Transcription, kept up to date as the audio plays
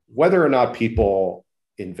whether or not people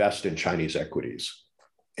invest in Chinese equities,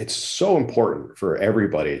 it's so important for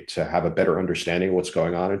everybody to have a better understanding of what's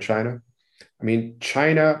going on in China. I mean,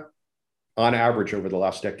 China, on average, over the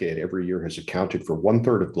last decade, every year has accounted for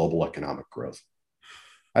 1/3 of global economic growth.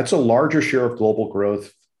 That's a larger share of global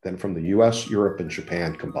growth than from the US, Europe, and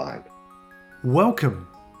Japan combined. Welcome.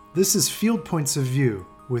 This is Field Points of View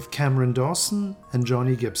with Cameron Dawson and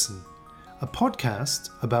Johnny Gibson, a podcast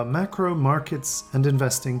about macro markets and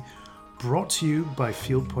investing brought to you by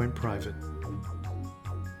Field Point Private.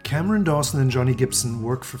 Cameron Dawson and Johnny Gibson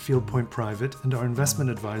work for Field Point Private and are investment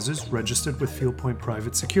advisors registered with Field Point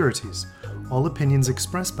Private Securities. All opinions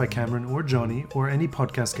expressed by Cameron or Johnny or any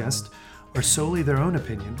podcast guest are solely their own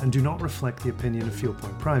opinion and do not reflect the opinion of Field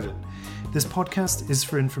Point Private. This podcast is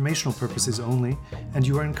for informational purposes only, and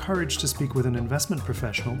you are encouraged to speak with an investment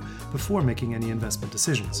professional before making any investment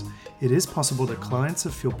decisions. It is possible that clients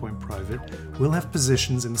of Field Point Private will have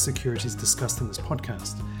positions in the securities discussed in this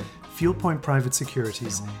podcast. Field Point Private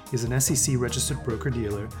Securities is an SEC-registered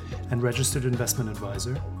broker-dealer and registered investment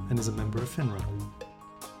advisor and is a member of FINRA.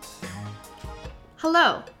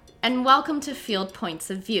 Hello, and welcome to Field Points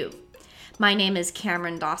of View. My name is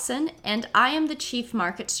Cameron Dawson, and I am the Chief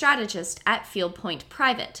Market Strategist at Field Point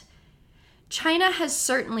Private. China has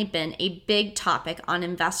certainly been a big topic on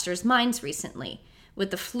investors' minds recently, with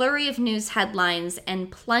the flurry of news headlines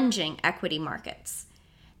and plunging equity markets.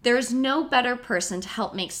 There is no better person to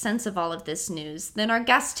help make sense of all of this news than our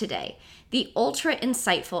guest today, the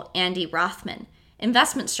ultra-insightful Andy Rothman,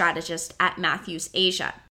 investment strategist at Matthews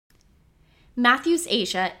Asia. Matthews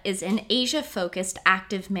Asia is an Asia-focused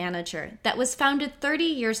active manager that was founded 30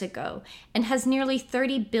 years ago and has nearly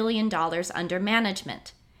 $30 billion under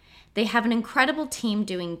management. They have an incredible team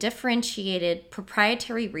doing differentiated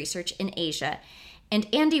proprietary research in Asia, and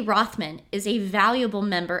Andy Rothman is a valuable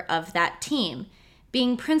member of that team,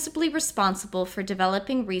 being principally responsible for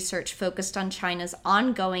developing research focused on China's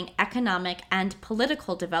ongoing economic and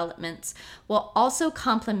political developments, while also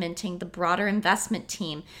complementing the broader investment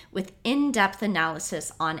team with in-depth analysis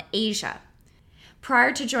on Asia.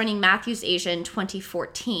 Prior to joining Matthews Asia in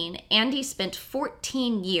 2014, Andy spent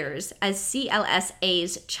 14 years as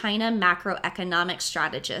CLSA's China macroeconomic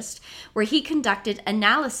strategist, where he conducted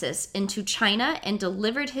analysis into China and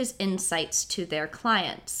delivered his insights to their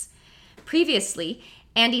clients. Previously,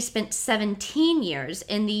 Andy spent 17 years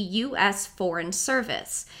in the U.S. Foreign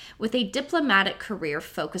Service, with a diplomatic career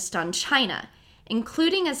focused on China,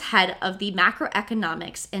 including as head of the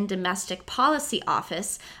Macroeconomics and Domestic Policy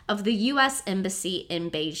Office of the U.S. Embassy in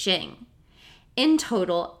Beijing. In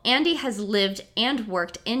total, Andy has lived and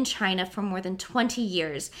worked in China for more than 20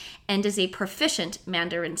 years and is a proficient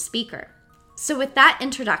Mandarin speaker. So with that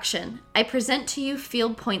introduction, I present to you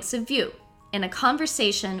Field Points of View, in a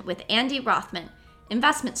conversation with Andy Rothman,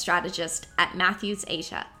 investment strategist at Matthews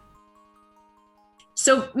Asia.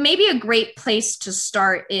 So maybe a great place to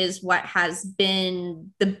start is what has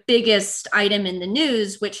been the biggest item in the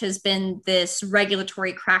news, which has been this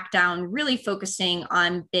regulatory crackdown, really focusing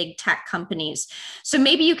on big tech companies. So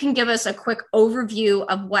maybe you can give us a quick overview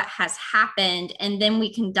of what has happened, and then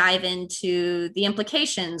we can dive into the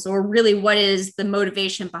implications, or really what is the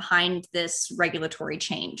motivation behind this regulatory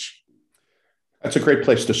change. That's a great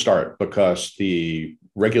place to start because the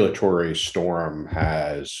regulatory storm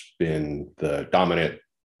has been the dominant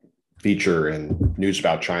feature in news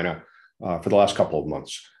about China for the last couple of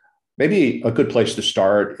months. Maybe a good place to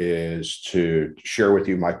start is to share with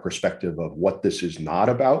you my perspective of what this is not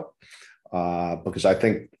about, because I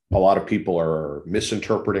think a lot of people are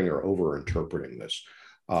misinterpreting or overinterpreting this.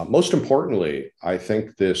 Most importantly, I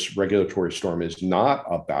think this regulatory storm is not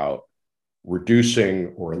about reducing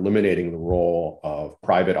or eliminating the role of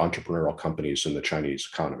private entrepreneurial companies in the Chinese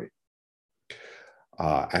economy.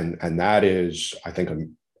 And that is, I think,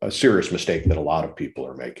 a serious mistake that a lot of people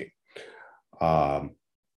are making.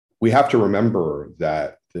 We have to remember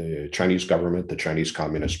that the Chinese government, the Chinese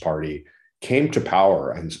Communist Party, came to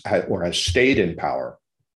power and has stayed in power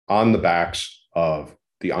on the backs of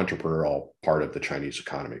the entrepreneurial part of the Chinese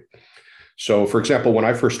economy. So, for example, when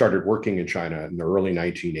I first started working in China in the early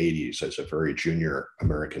 1980s as a very junior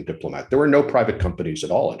American diplomat, there were no private companies at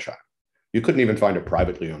all in China. You couldn't even find a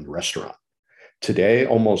privately owned restaurant. Today,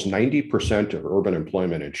 almost 90% of urban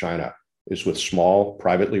employment in China is with small,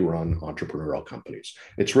 privately run entrepreneurial companies.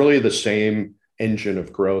 It's really the same engine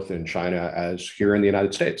of growth in China as here in the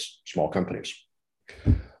United States, small companies.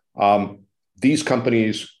 These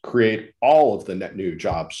companies create all of the net new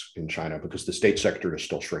jobs in China because the state sector is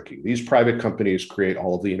still shrinking. These private companies create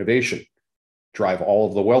all of the innovation, drive all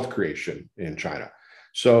of the wealth creation in China.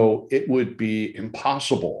 So it would be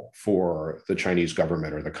impossible for the Chinese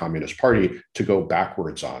government or the Communist Party to go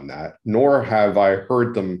backwards on that, nor have I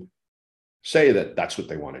heard them say that that's what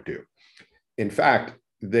they want to do. In fact,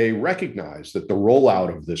 they recognize that the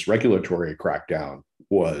rollout of this regulatory crackdown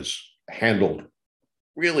was handled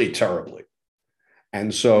really terribly.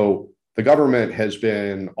 And so the government has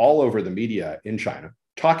been all over the media in China,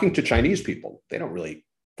 talking to Chinese people. They don't really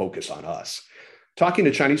focus on us. Talking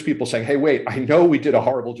to Chinese people saying, hey, wait, I know we did a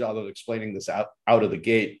horrible job of explaining this out of the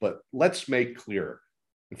gate, but let's make clear.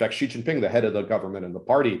 In fact, Xi Jinping, the head of the government and the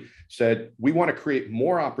party, said, we want to create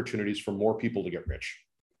more opportunities for more people to get rich.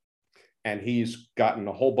 And he's gotten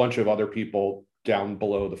a whole bunch of other people down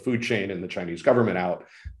below the food chain in the Chinese government out,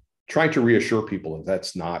 trying to reassure people that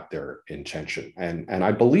that's not their intention. And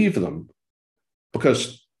I believe them,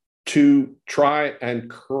 because to try and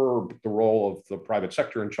curb the role of the private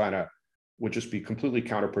sector in China would just be completely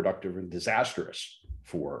counterproductive and disastrous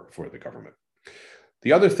for the government.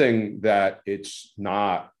 The other thing that it's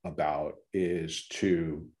not about is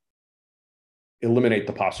to eliminate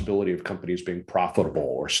the possibility of companies being profitable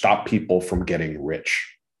or stop people from getting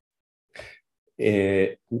rich.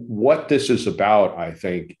 What this is about, I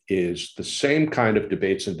think, is the same kind of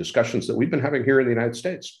debates and discussions that we've been having here in the United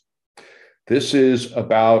States. This is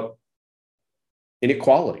about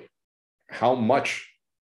inequality. How much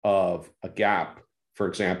of a gap, for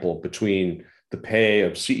example, between the pay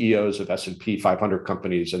of CEOs of S&P 500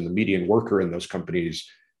 companies and the median worker in those companies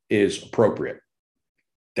is appropriate?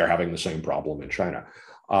 They're having the same problem in China.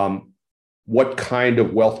 What kind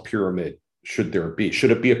of wealth pyramid should there be? Should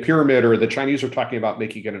it be a pyramid, or the Chinese are talking about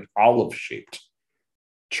making it an olive-shaped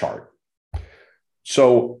chart?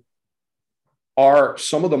 So are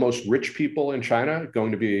some of the most rich people in China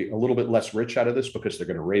going to be a little bit less rich out of this because they're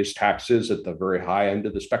going to raise taxes at the very high end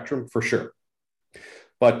of the spectrum? For sure.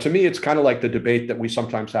 But to me, it's kind of like the debate that we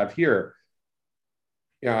sometimes have here.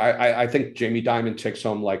 You know, I think Jamie Dimon takes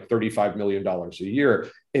home like $35 million a year.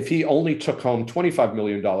 If he only took home $25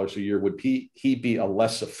 million a year, would he be a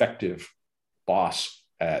less effective boss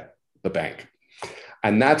at the bank?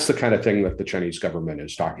 And that's the kind of thing that the Chinese government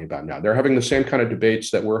is talking about now. They're having the same kind of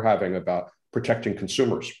debates that we're having about protecting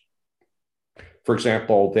consumers. For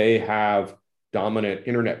example, they have dominant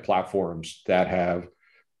internet platforms that have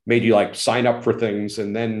made you like sign up for things,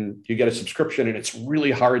 and then you get a subscription and it's really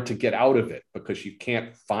hard to get out of it because you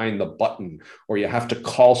can't find the button or you have to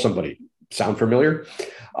call somebody. Sound familiar?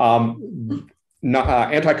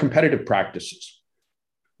 Anti-competitive practices,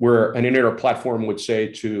 where an internet platform would say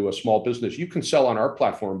to a small business, you can sell on our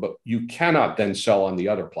platform, but you cannot then sell on the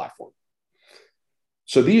other platform.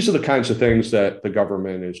 So these are the kinds of things that the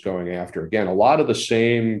government is going after. Again, a lot of the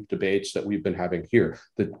same debates that we've been having here.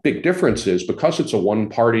 The big difference is because it's a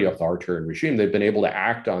one-party authoritarian regime, they've been able to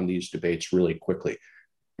act on these debates really quickly.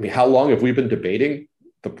 I mean, how long have we been debating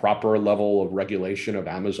the proper level of regulation of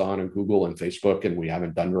Amazon and Google and Facebook, and we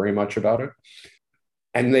haven't done very much about it?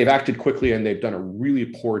 And they've acted quickly, and they've done a really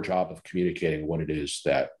poor job of communicating what it is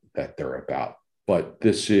that they're about. But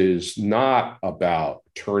this is not about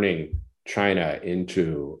turning China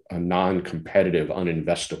into a non-competitive,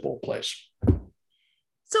 uninvestable place.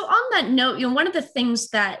 So on that note, one of the things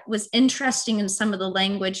that was interesting in some of the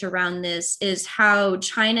language around this is how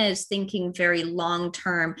China is thinking very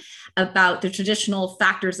long-term about the traditional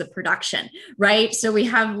factors of production, right? So we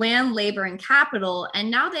have land, labor, and capital, and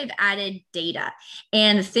now they've added data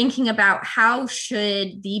and thinking about how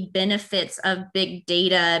should the benefits of big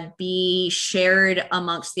data be shared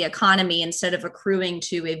amongst the economy instead of accruing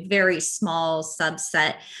to a very small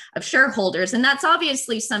subset of shareholders. And that's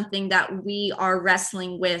obviously something that we are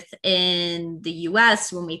wrestling with in the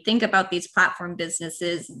US when we think about these platform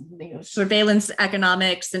businesses, surveillance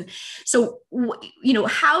economics. And so,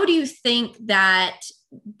 how do you think that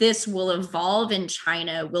this will evolve in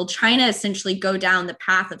China? Will China essentially go down the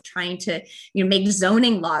path of trying to, make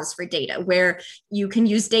zoning laws for data where you can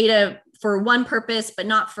use data for one purpose, but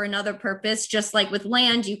not for another purpose? Just like with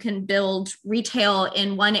land, you can build retail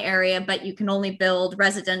in one area, but you can only build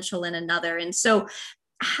residential in another. And so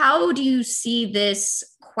how do you see this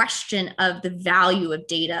question of the value of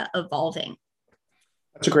data evolving?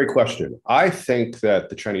 That's a great question. I think that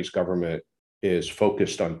the Chinese government is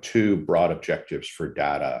focused on two broad objectives for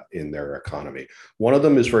data in their economy. One of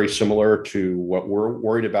them is very similar to what we're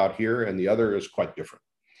worried about here, and the other is quite different.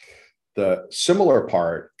 The similar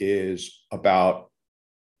part is about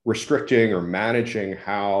restricting or managing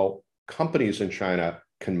how companies in China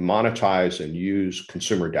can monetize and use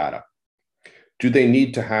consumer data. Do they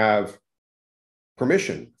need to have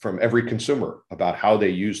permission from every consumer about how they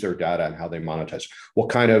use their data and how they monetize. What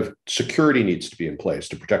kind of security needs to be in place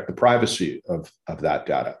to protect the privacy of that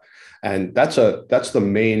data? And that's the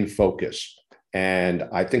main focus. And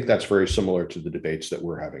I think that's very similar to the debates that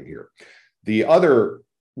we're having here. The other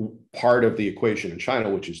part of the equation in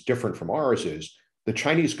China, which is different from ours, is the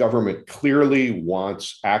Chinese government clearly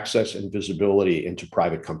wants access and visibility into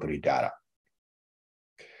private company data.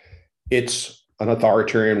 It's an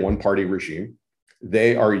authoritarian one-party regime.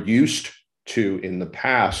 They are used to, in the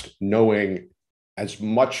past, knowing as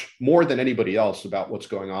much more than anybody else about what's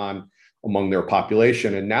going on among their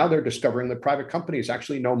population. And now they're discovering that private companies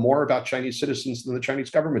actually know more about Chinese citizens than the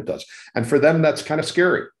Chinese government does. And for them, that's kind of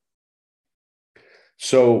scary.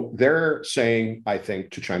 So they're saying, I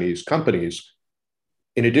think, to Chinese companies,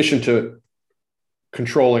 in addition to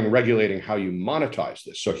controlling, regulating how you monetize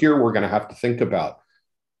this. So here we're going to have to think about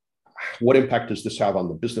what impact does this have on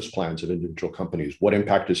the business plans of individual companies? What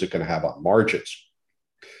impact is it going to have on margins?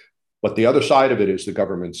 But the other side of it is the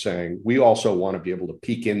government saying, we also want to be able to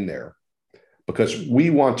peek in there because we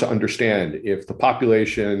want to understand if the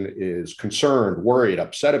population is concerned, worried,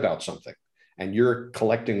 upset about something, and you're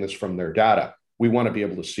collecting this from their data, we want to be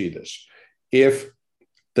able to see this. If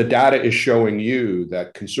the data is showing you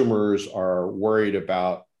that consumers are worried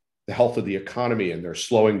about the health of the economy and they're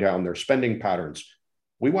slowing down their spending patterns,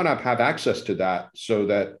 we want to have access to that so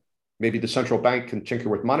that maybe the central bank can tinker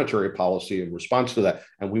with monetary policy in response to that,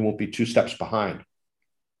 and we won't be two steps behind.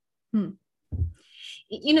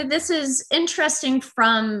 You know, this is interesting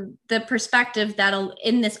from the perspective that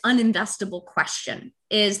in this uninvestable question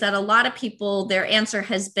is that a lot of people, their answer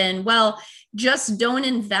has been, well, just don't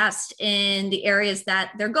invest in the areas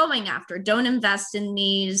that they're going after. Don't invest in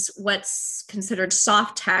these, what's considered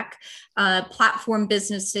soft tech, platform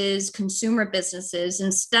businesses, consumer businesses,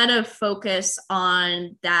 instead of focus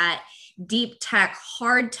on that deep tech,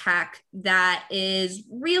 hard tech that is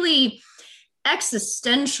really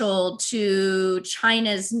existential to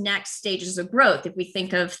China's next stages of growth, if we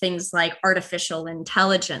think of things like artificial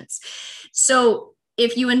intelligence. So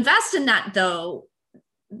if you invest in that, though,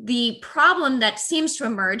 the problem that seems to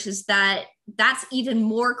emerge is that that's even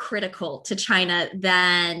more critical to China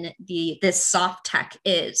than this soft tech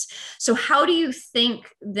is. So how do you think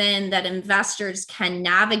then that investors can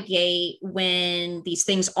navigate when these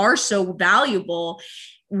things are so valuable?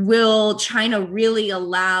 Will China really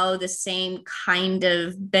allow the same kind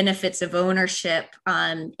of benefits of ownership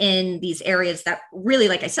in these areas that really,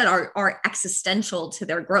 like I said, are existential to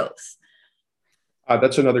their growth?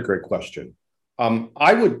 That's another great question.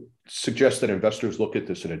 I would suggest that investors look at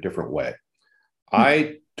this in a different way.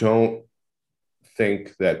 I don't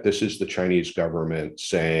think that this is the Chinese government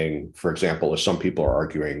saying, for example, as some people are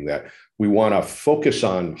arguing, that we want to focus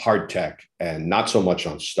on hard tech and not so much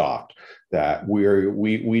on soft, that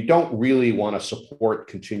we don't really want to support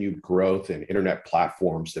continued growth in internet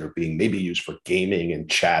platforms that are being maybe used for gaming and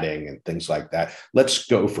chatting and things like that. Let's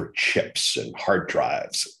go for chips and hard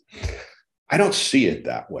drives. I don't see it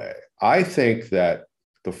that way. I think that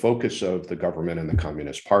the focus of the government and the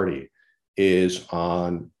Communist Party is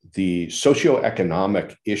on the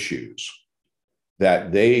socioeconomic issues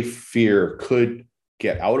that they fear could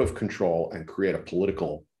get out of control and create a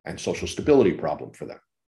political and social stability problem for them.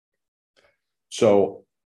 So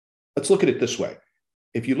let's look at it this way.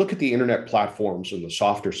 If you look at the internet platforms and the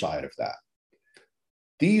softer side of that,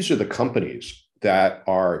 these are the companies that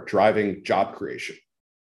are driving job creation,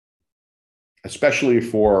 especially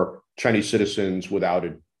for Chinese citizens without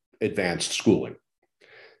advanced schooling.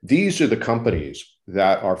 These are the companies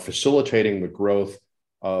that are facilitating the growth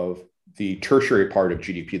of the tertiary part of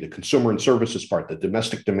GDP, the consumer and services part, the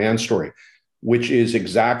domestic demand story, which is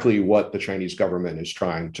exactly what the Chinese government is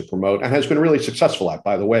trying to promote and has been really successful at.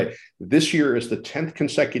 By the way, this year is the 10th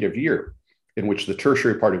consecutive year in which the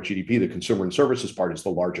tertiary part of GDP, the consumer and services part, is the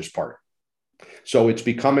largest part. So it's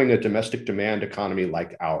becoming a domestic demand economy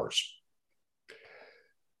like ours.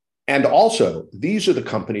 And also, these are the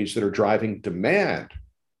companies that are driving demand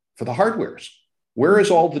for the hardwares. Where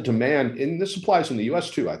is all the demand? And this applies in the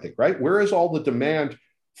US too, I think, right? Where is all the demand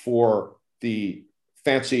for the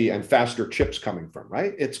fancy and faster chips coming from,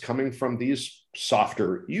 right? It's coming from these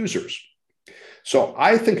softer users. So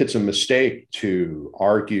I think it's a mistake to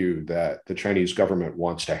argue that the Chinese government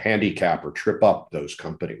wants to handicap or trip up those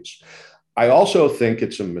companies. I also think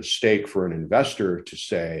it's a mistake for an investor to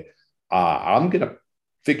say, I'm going to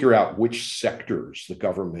figure out which sectors the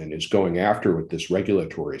government is going after with this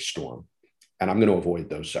regulatory storm, and I'm going to avoid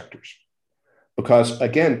those sectors. Because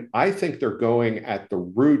again, I think they're going at the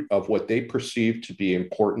root of what they perceive to be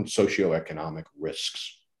important socioeconomic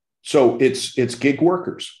risks. So it's gig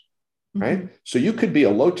workers. right? So you could be a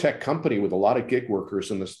low-tech company with a lot of gig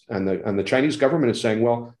workers, and the Chinese government is saying,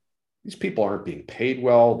 well, these people aren't being paid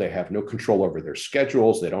well. They have no control over their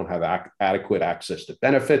schedules. They don't have adequate access to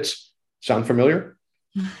benefits. Sound familiar?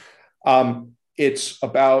 It's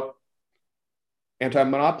about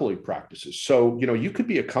anti-monopoly practices. So, you could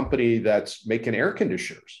be a company that's making air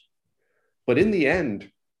conditioners, but in the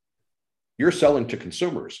end, you're selling to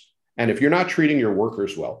consumers. And if you're not treating your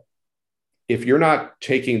workers well, if you're not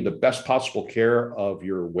taking the best possible care of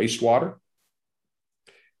your wastewater,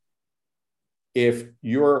 if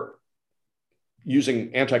you're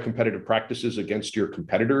using anti-competitive practices against your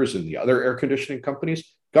competitors and the other air conditioning companies,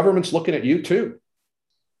 government's looking at you too.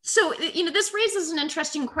 So, this raises an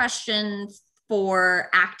interesting question for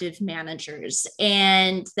active managers,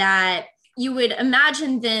 and that you would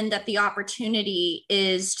imagine then that the opportunity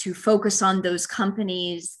is to focus on those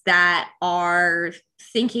companies that are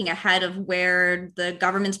thinking ahead of where the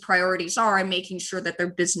government's priorities are and making sure that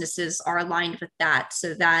their businesses are aligned with that,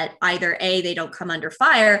 so that either A, they don't come under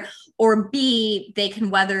fire, or B, they can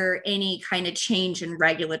weather any kind of change in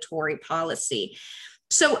regulatory policy.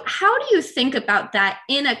 So how do you think about that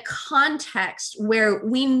in a context where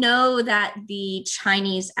we know that the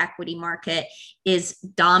Chinese equity market is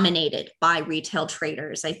dominated by retail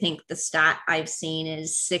traders? I think the stat I've seen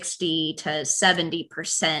is 60 to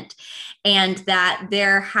 70%, and that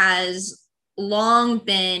there has long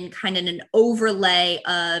been kind of an overlay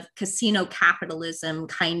of casino capitalism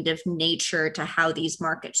kind of nature to how these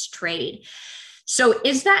markets trade. So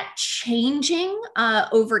is that changing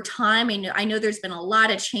over time? I know there's been a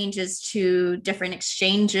lot of changes to different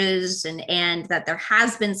exchanges, and that there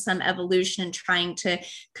has been some evolution in trying to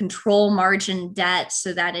control margin debt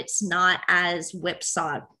so that it's not as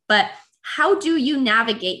whipsawed. But how do you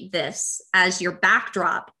navigate this as your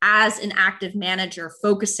backdrop as an active manager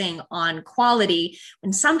focusing on quality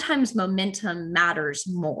when sometimes momentum matters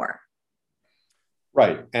more?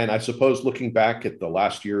 Right. And I suppose looking back at the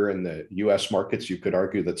last year in the US markets, you could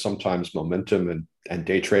argue that sometimes momentum and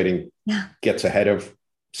day trading gets ahead of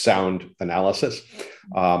sound analysis.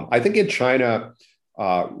 I think in China,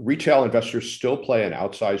 retail investors still play an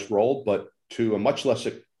outsized role, but to a much less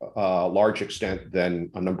large extent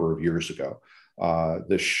than a number of years ago.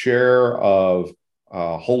 The share of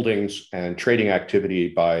holdings and trading activity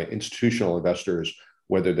by institutional investors,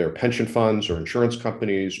 whether they're pension funds or insurance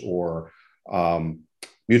companies or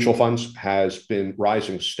mutual funds, has been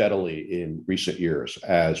rising steadily in recent years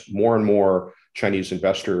as more and more Chinese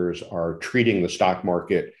investors are treating the stock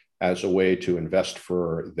market as a way to invest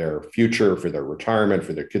for their future, for their retirement,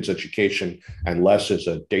 for their kids' education, and less as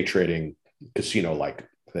a day trading casino-like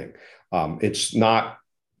thing. It's not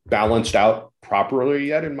balanced out properly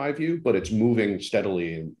yet, in my view, but it's moving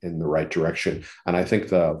steadily in the right direction. And I think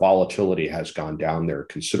the volatility has gone down there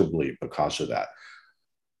considerably because of that.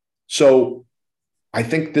 So I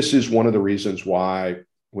think this is one of the reasons why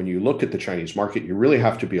when you look at the Chinese market, you really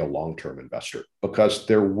have to be a long-term investor, because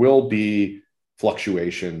there will be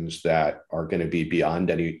fluctuations that are going to be beyond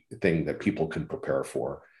anything that people can prepare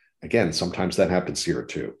for. Again, sometimes that happens here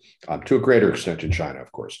too, to a greater extent in China,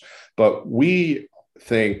 of course. But we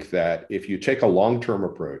think that if you take a long-term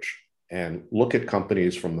approach and look at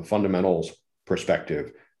companies from the fundamentals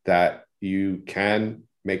perspective, that you can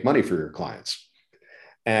make money for your clients.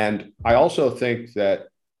 And I also think that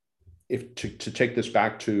if to take this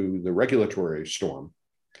back to the regulatory storm,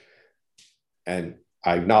 and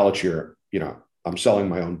I acknowledge here, I'm selling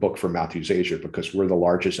my own book for Matthews Asia because we're the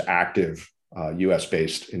largest active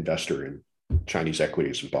US-based investor in Chinese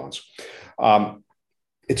equities and bonds.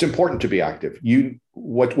 It's important to be active.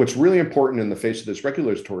 What's really important in the face of this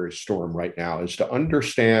regulatory storm right now is to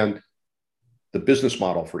understand the business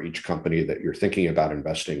model for each company that you're thinking about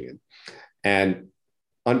investing in, and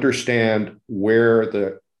understand where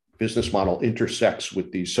the business model intersects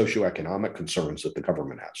with these socioeconomic concerns that the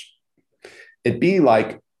government has. It'd be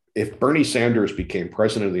like if Bernie Sanders became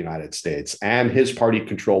president of the United States and his party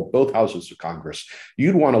controlled both houses of Congress.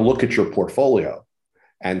 You'd want to look at your portfolio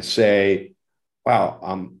and say,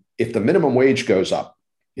 wow, if the minimum wage goes up,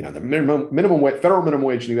 the federal minimum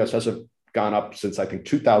wage in the US hasn't gone up since I think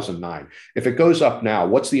 2009. If it goes up now,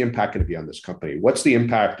 what's the impact going to be on this company? What's the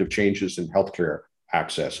impact of changes in healthcare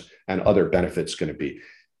access and other benefits going to be?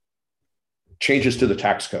 Changes to the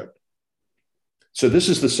tax code. So this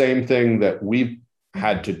is the same thing that we've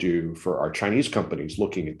had to do for our Chinese companies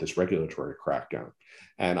looking at this regulatory crackdown.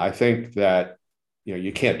 And I think that,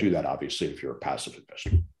 you can't do that, obviously, if you're a passive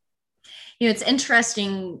investor. It's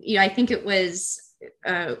interesting. I think it was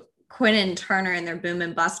Quinn and Turner in their Boom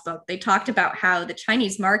and Bust book. They talked about how the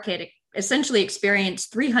Chinese market essentially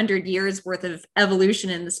experienced 300 years worth of evolution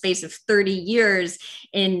in the space of 30 years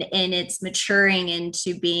in its maturing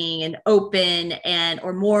into being an open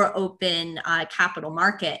or more open capital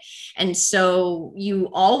market. And so you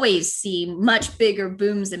always see much bigger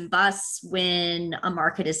booms and busts when a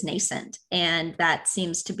market is nascent. And that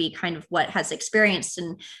seems to be kind of what has experienced.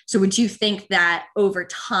 And so would you think that over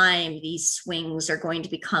time, these swings are going to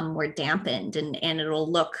become more dampened and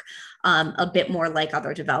it'll look a bit more like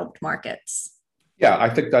other developed markets? Yeah, I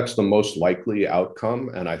think that's the most likely outcome.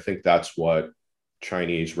 And I think that's what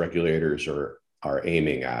Chinese regulators are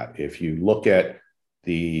aiming at. If you look at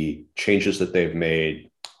the changes that they've made,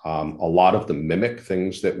 a lot of them mimic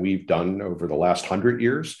things that we've done over the last 100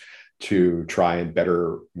 years to try and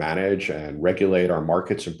better manage and regulate our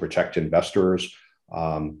markets and protect investors.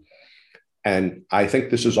 And I think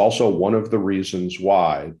this is also one of the reasons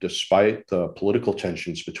why, despite the political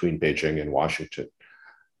tensions between Beijing and Washington,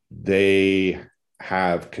 they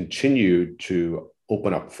have continued to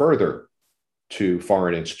open up further to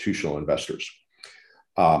foreign institutional investors.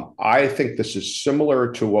 I think this is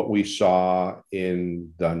similar to what we saw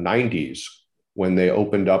in the 90s when they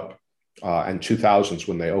opened up, and 2000s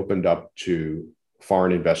when they opened up to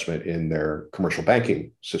foreign investment in their commercial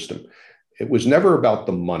banking system. It was never about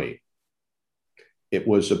the money. It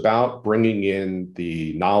was about bringing in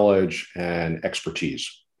the knowledge and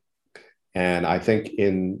expertise. And I think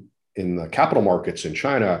in the capital markets in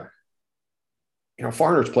China,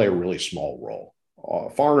 foreigners play a really small role.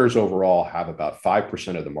 Foreigners overall have about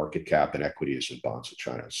 5% of the market cap in equities and bonds in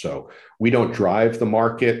China. So we don't drive the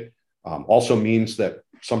market. Also means that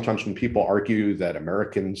sometimes when people argue that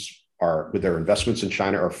Americans with their investments in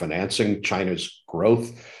China, are financing China's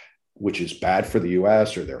growth, which is bad for the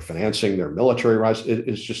US, or they're financing their military rise, it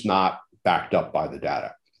is just not backed up by the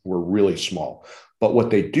data. We're really small. But what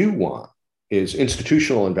they do want is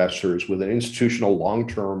institutional investors with an institutional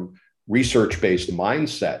long-term research-based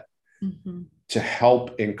mindset to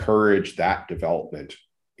help encourage that development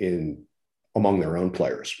among their own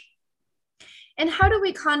players. And how do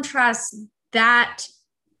we contrast that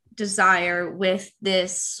desire with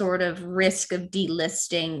this sort of risk of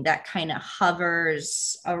delisting that kind of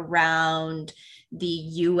hovers around the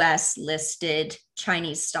US listed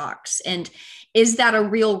Chinese stocks? And is that a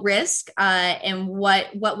real risk? And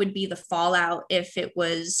what would be the fallout if it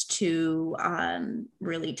was to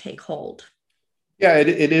really take hold? Yeah,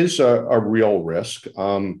 it is a real risk.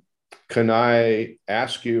 Can I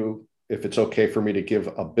ask you if it's okay for me to give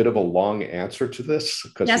a bit of a long answer to this?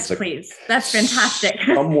 Yes, please. That's fantastic.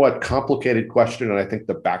 Somewhat complicated question, and I think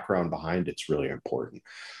the background behind it's really important.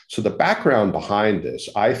 So the background behind this,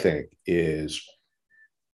 I think, is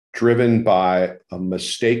driven by a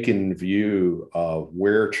mistaken view of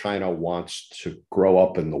where China wants to grow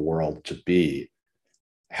up in the world to be,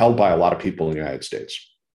 held by a lot of people in the United States.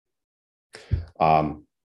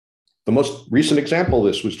 The most recent example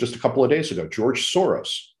of this was just a couple of days ago. George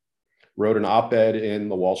Soros wrote an op-ed in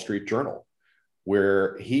the Wall Street Journal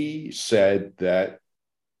where he said that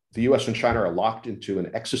the US and China are locked into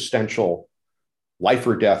an existential life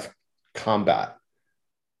or death combat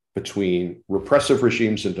between repressive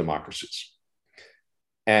regimes and democracies.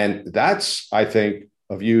 And that's, I think,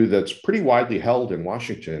 a view that's pretty widely held in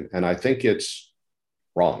Washington, and I think it's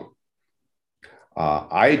wrong.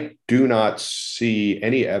 I do not see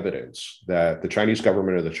any evidence that the Chinese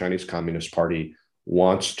government or the Chinese Communist Party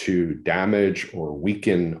wants to damage or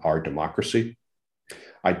weaken our democracy.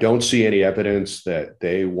 I don't see any evidence that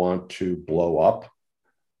they want to blow up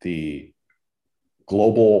the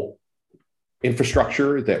global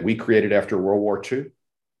infrastructure that we created after World War II.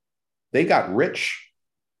 They got rich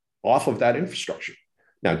off of that infrastructure.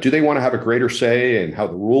 Now, do they want to have a greater say in how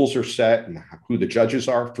the rules are set and who the judges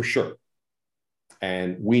are? For sure.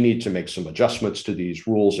 And we need to make some adjustments to these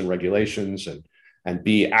rules and regulations and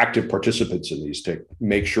be active participants in these to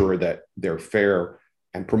make sure that they're fair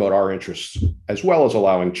and promote our interests, as well as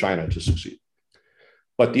allowing China to succeed.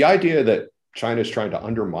 But the idea that China is trying to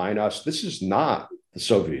undermine us, this is not the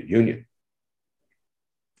Soviet Union.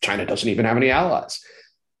 China doesn't even have any allies.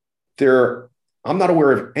 I'm not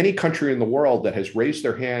aware of any country in the world that has raised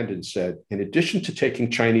their hand and said, in addition to taking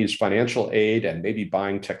Chinese financial aid and maybe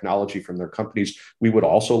buying technology from their companies, we would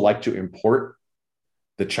also like to import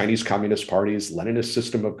the Chinese Communist Party's Leninist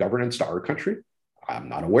system of governance to our country. I'm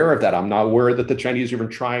not aware of that. I'm not aware that the Chinese are even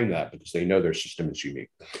trying that because they know their system is unique.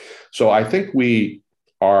 So I think we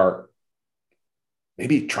are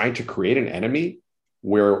maybe trying to create an enemy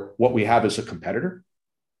where what we have is a competitor.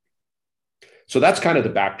 So that's kind of the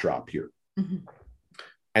backdrop here. Mm-hmm.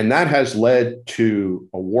 And that has led to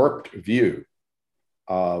a warped view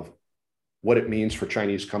of what it means for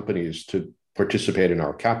Chinese companies to participate in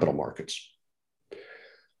our capital markets.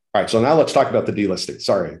 All right, so now let's talk about the delisting.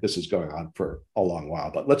 Sorry, this is going on for a long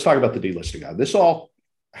while, but let's talk about the delisting. This all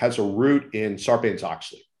has a root in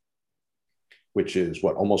Sarbanes-Oxley, which is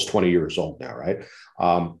almost 20 years old now, right?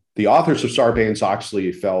 The authors of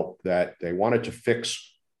Sarbanes-Oxley felt that they wanted to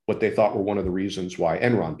fix what they thought were one of the reasons why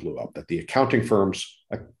Enron blew up, that the accounting firms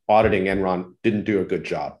auditing Enron didn't do a good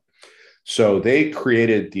job. So they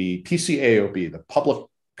created the PCAOB, the Public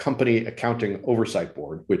Company Accounting Oversight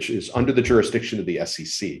Board, which is under the jurisdiction of the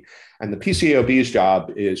SEC. And the PCAOB's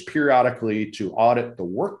job is periodically to audit the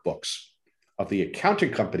workbooks of the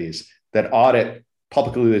accounting companies that audit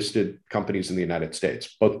publicly listed companies in the United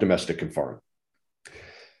States, both domestic and foreign.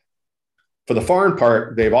 For the foreign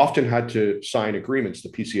part, they've often had to sign agreements, the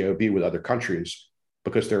PCAOB, with other countries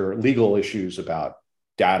because there are legal issues about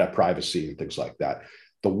data privacy and things like that.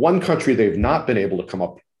 The one country they've not been able to come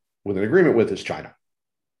up with an agreement with is China.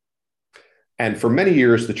 And for many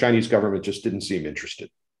years, the Chinese government just didn't seem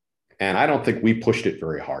interested. And I don't think we pushed it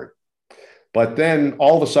very hard. But then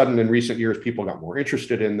all of a sudden, in recent years, people got more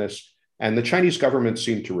interested in this, and the Chinese government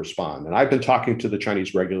seemed to respond. And I've been talking to the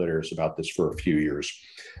Chinese regulators about this for a few years,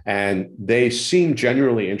 and they seem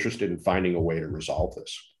genuinely interested in finding a way to resolve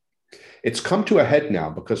this. It's come to a head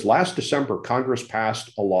now because last December, Congress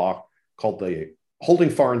passed a law called the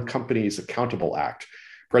Holding Foreign Companies Accountable Act.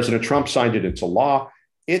 President Trump signed it into law.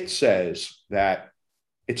 It says that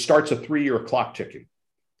it starts a 3-year clock ticking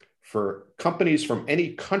for companies from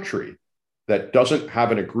any country that doesn't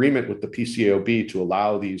have an agreement with the PCAOB to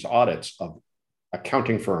allow these audits of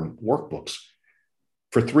accounting firm workbooks.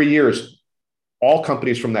 For 3 years, all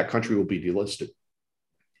companies from that country will be delisted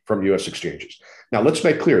from US exchanges. Now, let's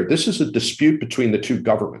make clear, this is a dispute between the two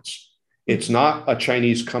governments. It's not a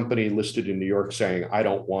Chinese company listed in New York saying, I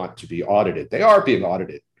don't want to be audited. They are being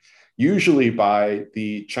audited, usually by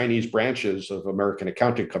the Chinese branches of American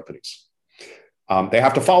accounting companies. They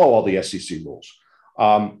have to follow all the SEC rules.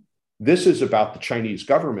 This is about the Chinese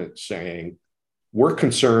government saying, we're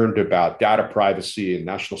concerned about data privacy and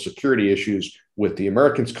national security issues with the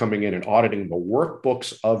Americans coming in and auditing the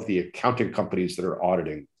workbooks of the accounting companies that are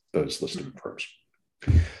auditing those listed firms.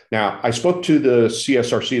 Now, I spoke to the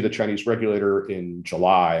CSRC, the Chinese regulator, in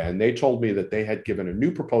July, and they told me that they had given a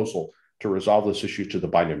new proposal to resolve this issue to the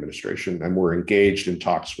Biden administration and were engaged in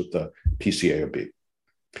talks with the PCAOB.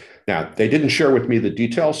 Now, they didn't share with me the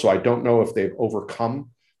details, so I don't know if they've overcome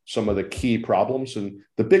some of the key problems. And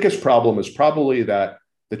the biggest problem is probably that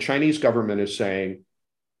the Chinese government is saying,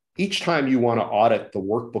 each time you want to audit the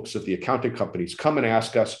workbooks of the accounting companies, come and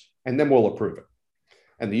ask us, and then we'll approve it.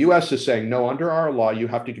 And the US is saying, no, under our law, you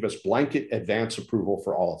have to give us blanket advance approval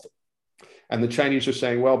for all of them. And the Chinese are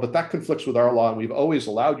saying, well, but that conflicts with our law, and we've always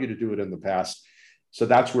allowed you to do it in the past. So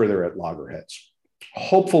that's where they're at loggerheads.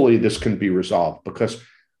 Hopefully this can be resolved, because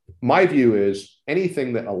my view is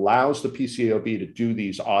anything that allows the PCAOB to do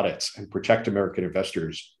these audits and protect American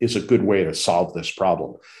investors is a good way to solve this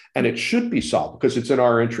problem. And it should be solved because it's in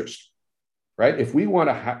our interest, right? If we want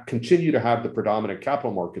to continue to have the predominant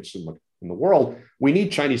capital markets in the world, we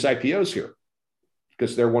need Chinese IPOs here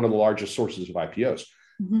because they're one of the largest sources of IPOs.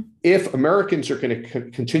 Mm-hmm. If Americans are going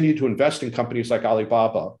to continue to invest in companies like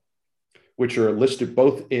Alibaba, which are listed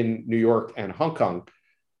both in New York and Hong Kong,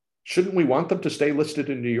 shouldn't we want them to stay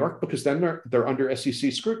listed in New York? Because then they're under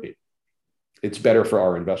SEC scrutiny. It's better for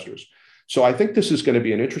our investors. So I think this is going to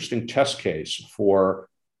be an interesting test case for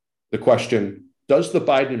the question, does the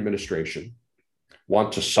Biden administration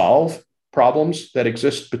want to solve problems that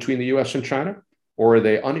exist between the US and China? Or are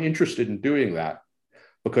they uninterested in doing that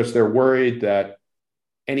because they're worried that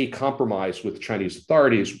any compromise with Chinese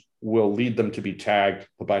authorities will lead them to be tagged,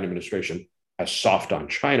 the Biden administration, as soft on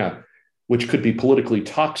China, which could be politically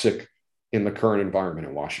toxic in the current environment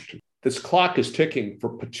in Washington. This clock is ticking for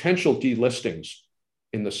potential delistings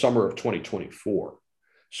in the summer of 2024.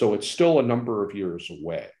 So it's still a number of years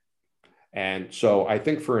away. And so I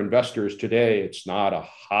think for investors today, it's not a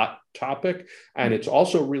hot topic. And it's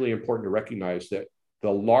also really important to recognize that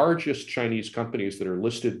the largest Chinese companies that are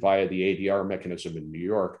listed via the ADR mechanism in New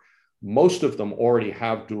York, most of them already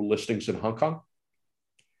have dual listings in Hong Kong.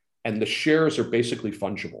 And the shares are basically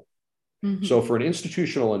fungible. Mm-hmm. So for an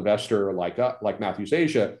institutional investor like Matthews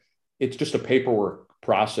Asia, it's just a paperwork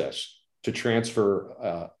process to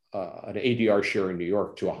transfer an ADR share in New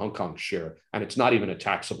York to a Hong Kong share, and it's not even a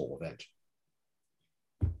taxable event.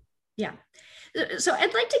 Yeah. So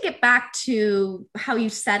I'd like to get back to how you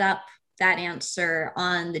set up that answer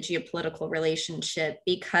on the geopolitical relationship,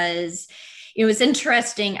 because it was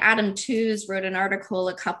interesting. Adam Tooze wrote an article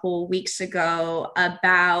a couple weeks ago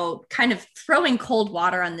about kind of throwing cold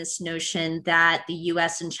water on this notion that the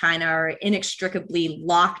US and China are inextricably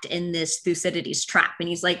locked in this Thucydides trap. And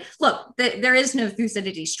he's like, look, there is no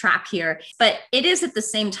Thucydides trap here, but it is at the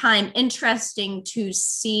same time interesting to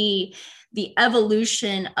see the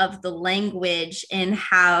evolution of the language and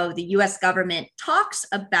how the US government talks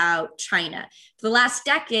about China. For the last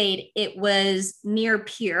decade, it was near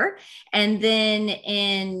peer. And then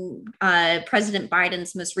in President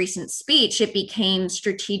Biden's most recent speech, it became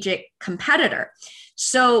strategic competitor.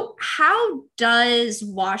 So how does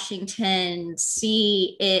Washington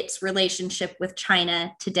see its relationship with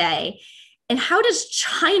China today? And how does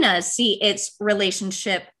China see its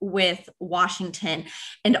relationship with Washington?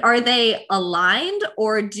 And are they aligned,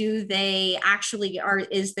 or do they actually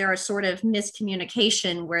is there a sort of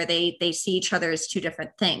miscommunication where they see each other as two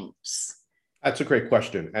different things? That's a great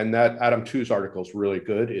question. And that Adam Tooze article is really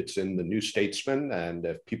good. It's in the New Statesman. And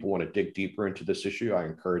if people want to dig deeper into this issue, I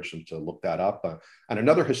encourage them to look that up. And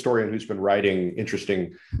another historian who's been writing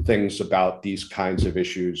interesting things about these kinds of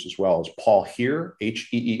issues as well is Paul Heer,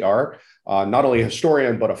 Heer, not only a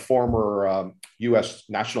historian, but a former US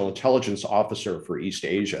National Intelligence Officer for East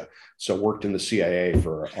Asia. So worked in the CIA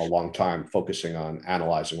for a long time, focusing on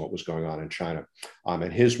analyzing what was going on in China.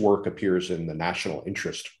 And his work appears in the National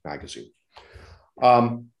Interest magazine.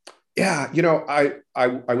 I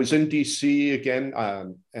was in DC again,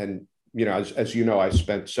 and as you know, I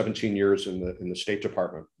spent 17 years in the State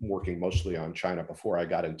Department working mostly on China before I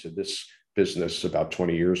got into this business about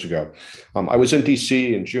 20 years ago. I was in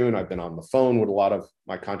DC in June. I've been on the phone with a lot of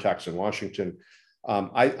my contacts in Washington.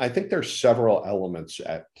 I think there's several elements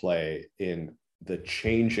at play in the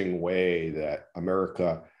changing way that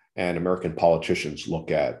America and American politicians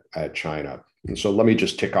look at China. And so let me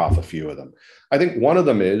just tick off a few of them. I think one of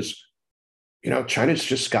them is, China's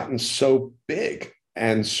just gotten so big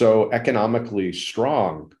and so economically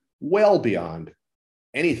strong, well beyond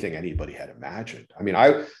anything anybody had imagined. I mean,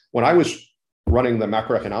 when I was running the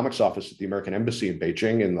macroeconomics office at the American Embassy in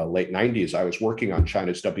Beijing in the late 90s, I was working on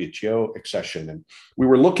China's WTO accession, and we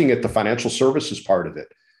were looking at the financial services part of it.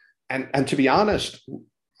 And to be honest,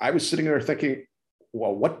 I was sitting there thinking,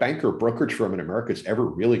 well, what banker brokerage firm in America is ever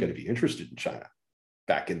really going to be interested in China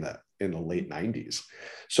back in the late 90s?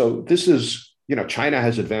 So this is, China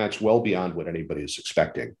has advanced well beyond what anybody is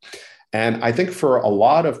expecting. And I think for a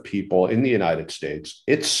lot of people in the United States,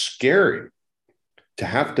 it's scary to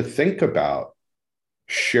have to think about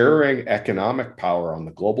sharing economic power on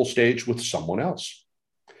the global stage with someone else,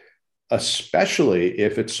 especially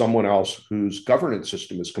if it's someone else whose governance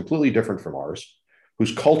system is completely different from ours,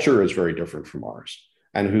 whose culture is very different from ours,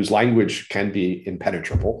 and whose language can be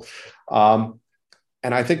impenetrable.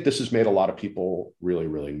 And I think this has made a lot of people really,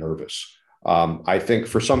 really nervous. I think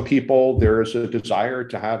for some people, there is a desire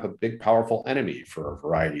to have a big, powerful enemy for a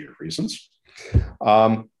variety of reasons.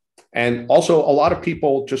 And also, a lot of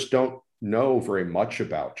people just don't know very much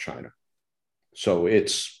about China. So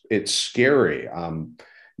it's scary. And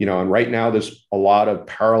right now, there's a lot of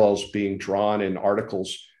parallels being drawn in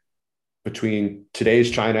articles between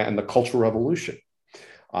today's China and the Cultural Revolution,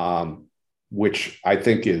 which I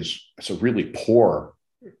think is a really poor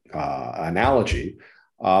analogy.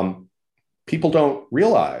 People don't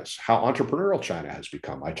realize how entrepreneurial China has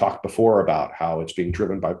become. I talked before about how it's being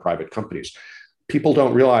driven by private companies. People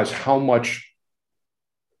don't realize how much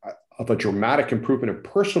of a dramatic improvement in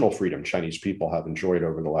personal freedom Chinese people have enjoyed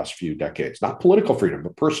over the last few decades. Not political freedom,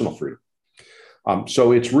 but personal freedom.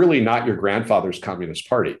 So it's really not your grandfather's Communist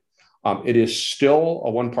Party. It is still a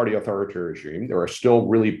one-party authoritarian regime. There are still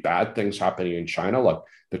really bad things happening in China, like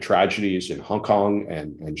the tragedies in Hong Kong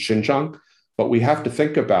and Xinjiang. But we have to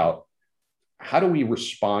think about, how do we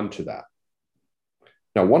respond to that?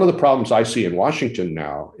 Now, one of the problems I see in Washington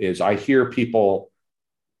now is I hear people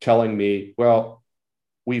telling me, well,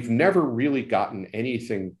 we've never really gotten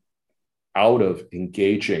anything out of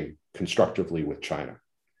engaging constructively with China.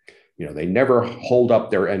 They never hold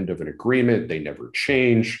up their end of an agreement. They never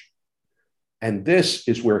change. And this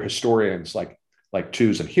is where historians like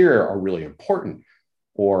Tooze and Heer are really important,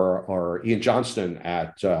 or Ian Johnston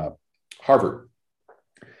at Harvard.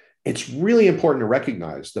 It's really important to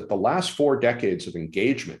recognize that the last 4 decades of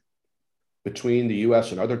engagement between the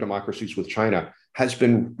US and other democracies with China has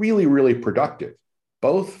been really, really productive,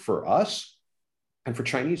 both for us and for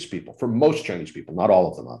Chinese people, for most Chinese people, not all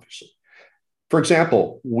of them, obviously. For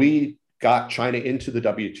example, we got China into the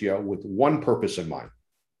WTO with one purpose in mind: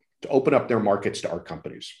 to open up their markets to our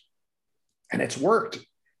companies. And it's worked.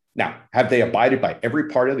 Now, have they abided by every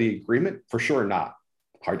part of the agreement? For sure not.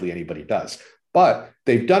 Hardly anybody does. But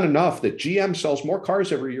they've done enough that GM sells more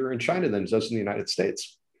cars every year in China than it does in the United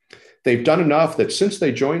States. They've done enough that since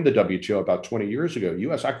they joined the WTO about 20 years ago,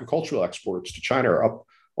 US agricultural exports to China are up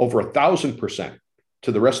over 1,000%.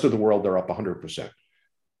 To the rest of the world, they're up 100%.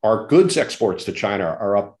 Our goods exports to China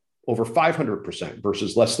are up over 500%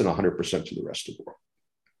 versus less than 100% to the rest of the world.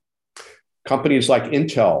 Companies like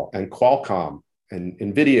Intel and Qualcomm and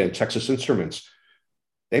NVIDIA and Texas Instruments,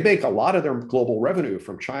 they make a lot of their global revenue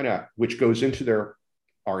from China, which goes into their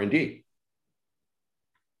R&D.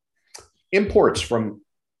 Imports from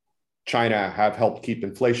China have helped keep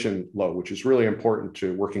inflation low, which is really important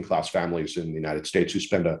to working class families in the United States who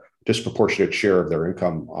spend a disproportionate share of their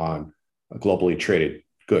income on globally traded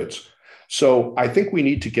goods. So I think we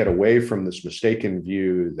need to get away from this mistaken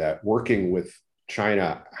view that working with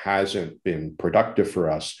China hasn't been productive for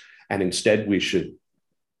us, and instead we should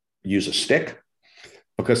use a stick.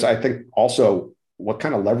 Because I think also, what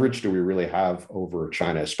kind of leverage do we really have over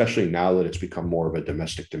China, especially now that it's become more of a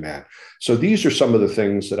domestic demand? So these are some of the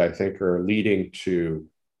things that I think are leading to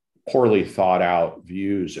poorly thought out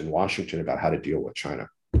views in Washington about how to deal with China.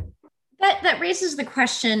 That raises the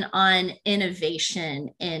question on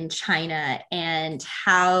innovation in China and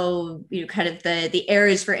how, kind of the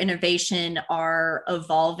areas for innovation are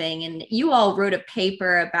evolving. And you all wrote a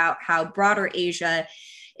paper about how broader Asia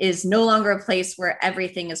is no longer a place where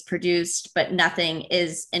everything is produced, but nothing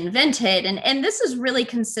is invented. And this is really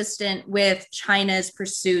consistent with China's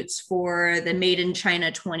pursuits for the Made in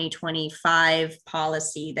China 2025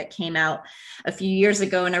 policy that came out a few years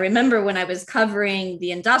ago. And I remember when I was covering the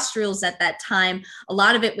industrials at that time, a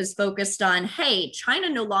lot of it was focused on, hey, China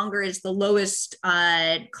no longer is the lowest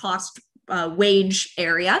cost wage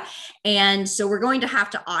area. And so we're going to have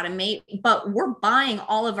to automate, but we're buying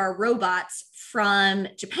all of our robots from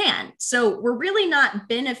Japan. So we're really not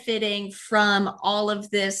benefiting from all of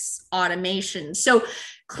this automation. So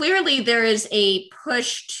clearly there is a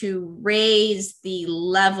push to raise the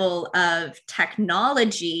level of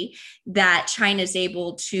technology that China is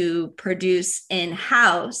able to produce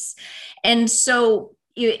in-house. And so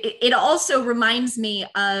it also reminds me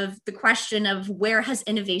of the question of where has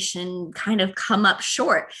innovation kind of come up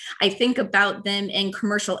short. I think about them in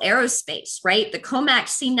commercial aerospace, right? The COMAC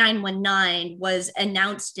C919 was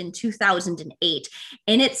announced in 2008,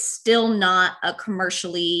 and it's still not a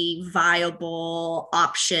commercially viable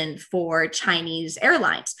option for Chinese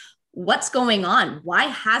airlines. What's going on? Why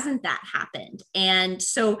hasn't that happened? And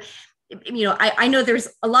so, I know there's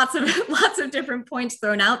lots of different points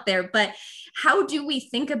thrown out there, but how do we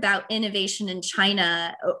think about innovation in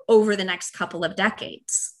China over the next couple of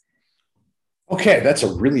decades? Okay, that's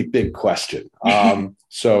a really big question.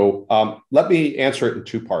 So let me answer it in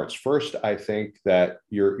two parts. First, I think that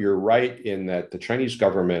you're right in that the Chinese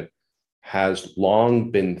government has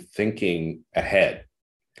long been thinking ahead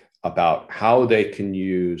about how they can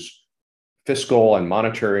use fiscal and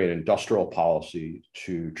monetary and industrial policy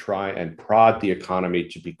to try and prod the economy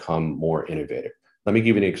to become more innovative. Let me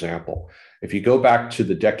give you an example. If you go back to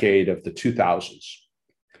the decade of the 2000s,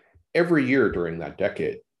 every year during that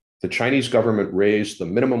decade, the Chinese government raised the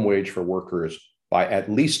minimum wage for workers by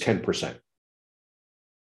at least 10%.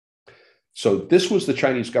 So this was the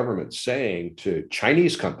Chinese government saying to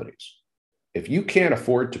Chinese companies, if you can't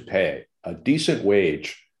afford to pay a decent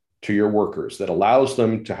wage to your workers that allows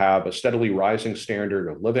them to have a steadily rising standard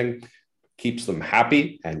of living, keeps them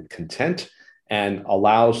happy and content, and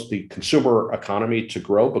allows the consumer economy to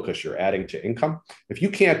grow because you're adding to income. If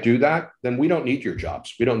you can't do that, then we don't need your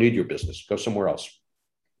jobs. We don't need your business. Go somewhere else.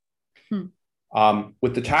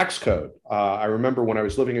 With the tax code, I remember when I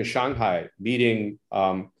was living in Shanghai, meeting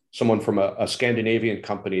someone from a Scandinavian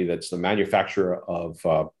company that's the manufacturer of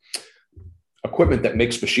equipment that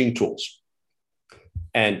makes machine tools.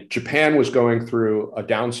 And Japan was going through a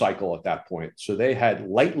down cycle at that point. So they had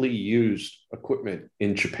lightly used equipment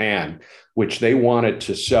in Japan, which they wanted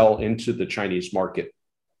to sell into the Chinese market,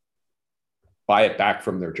 buy it back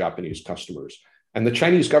from their Japanese customers. And the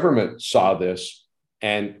Chinese government saw this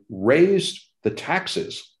and raised the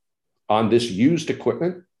taxes on this used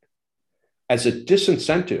equipment as a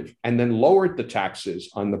disincentive, and then lowered the taxes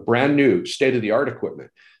on the brand new state-of-the-art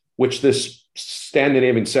equipment, which this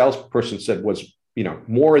Scandinavian salesperson said was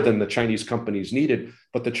more than the Chinese companies needed.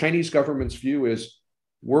 But the Chinese government's view is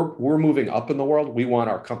we're moving up in the world. We want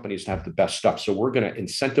our companies to have the best stuff. So we're going to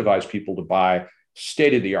incentivize people to buy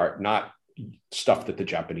state of the art, not stuff that the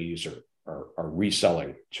Japanese are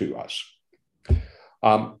reselling to us.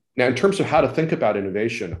 Now, in terms of how to think about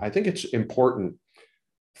innovation, I think it's important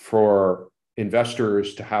for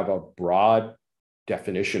investors to have a broad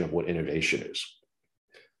definition of what innovation is.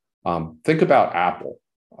 Think about Apple.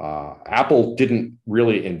 Apple didn't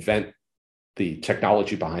really invent the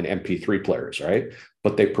technology behind MP3 players, right?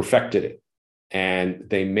 But they perfected it and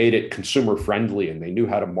they made it consumer friendly and they knew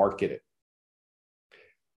how to market it.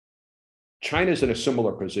 China's in a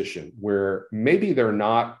similar position where maybe they're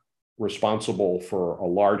not responsible for a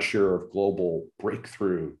large share of global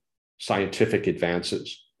breakthrough scientific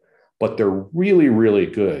advances, but they're really, really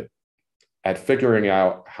good at figuring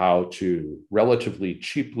out how to relatively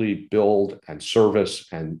cheaply build and service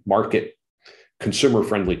and market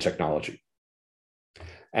consumer-friendly technology.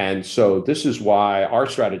 And so this is why our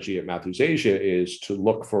strategy at Matthews Asia is to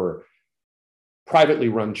look for privately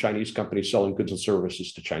run Chinese companies selling goods and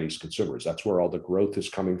services to Chinese consumers. That's where all the growth is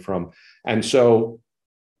coming from. And so,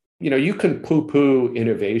 you can poo-poo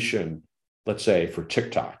innovation, let's say for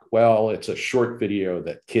TikTok. Well, it's a short video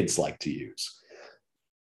that kids like to use.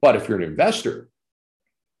 But if you're an investor,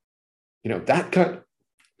 that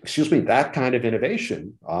kind of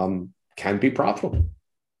innovation can be profitable.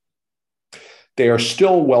 They are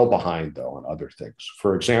still well behind, though, on other things.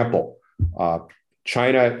 For example,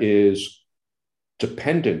 China is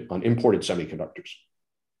dependent on imported semiconductors.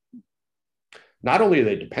 Not only are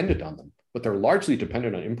they dependent on them, but they're largely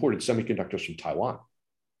dependent on imported semiconductors from Taiwan.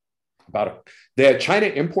 China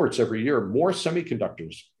imports every year more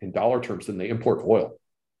semiconductors in dollar terms than they import oil.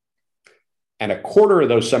 And a quarter of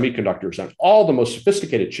those semiconductors and all the most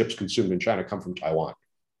sophisticated chips consumed in China come from Taiwan.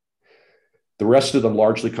 The rest of them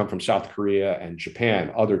largely come from South Korea and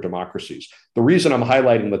Japan, other democracies. The reason I'm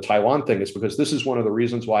highlighting the Taiwan thing is because this is one of the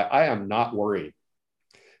reasons why I am not worried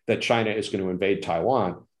that China is going to invade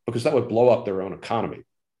Taiwan, because that would blow up their own economy.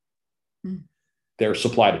 Their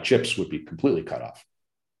supply to chips would be completely cut off.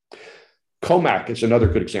 COMAC is another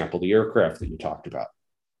good example, the aircraft that you talked about.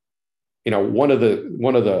 One of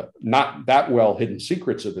the not that well hidden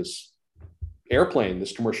secrets of this airplane,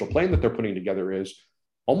 this commercial plane that they're putting together, is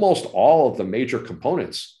almost all of the major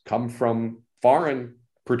components come from foreign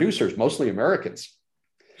producers, mostly Americans.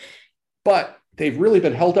 But they've really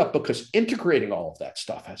been held up because integrating all of that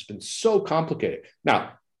stuff has been so complicated.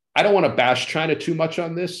 Now, I don't want to bash China too much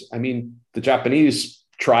on this. I mean, the Japanese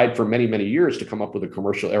tried for many, many years to come up with a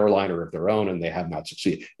commercial airliner of their own, and they have not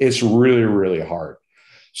succeeded. It's really, really hard.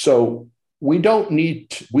 So we need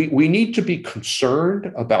to be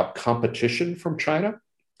concerned about competition from China,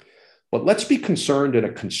 but let's be concerned in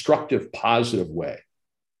a constructive, positive way.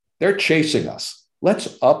 They're chasing us.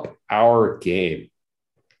 Let's up our game.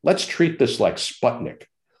 Let's treat this like Sputnik.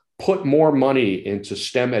 Put more money into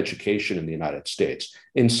STEM education in the United States.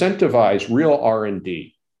 Incentivize real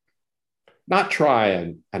R&D. Not try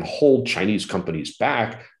and hold Chinese companies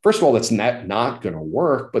back. First of all, that's not going to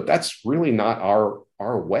work, but that's really not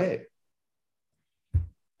our way.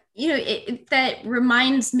 That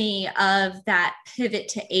reminds me of that pivot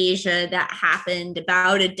to Asia that happened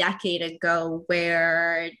about a decade ago,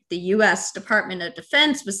 where the US Department of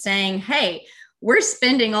Defense was saying, hey, we're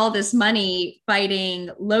spending all this money fighting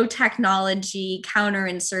low technology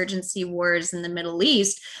counterinsurgency wars in the Middle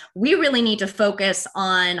East. We really need to focus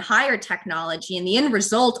on higher technology. And the end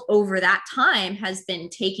result over that time has been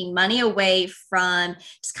taking money away from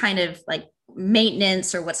just kind of like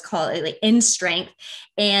maintenance, or what's called like in strength,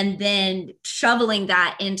 and then shoveling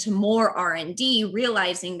that into more R&D,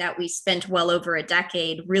 realizing that we spent well over a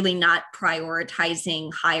decade really not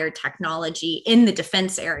prioritizing higher technology in the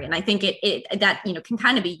defense area. And I think that can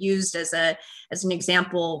kind of be used as an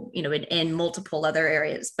example, in multiple other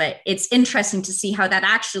areas. But it's interesting to see how that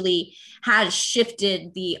actually has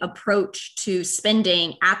shifted the approach to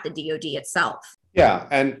spending at the DoD itself. Yeah,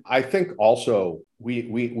 and I think also we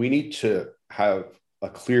need to have a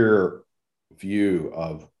clear view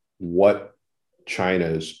of what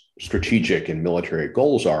China's strategic and military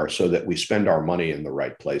goals are, so that we spend our money in the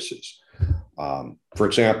right places. For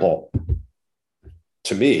example,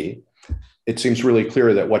 to me, it seems really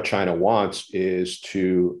clear that what China wants is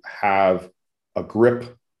to have a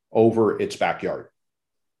grip over its backyard,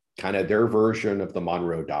 kind of their version of the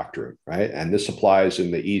Monroe Doctrine, right? And this applies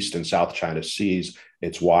in the East and South China Seas.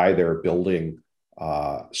 It's why they're building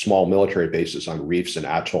small military bases on reefs and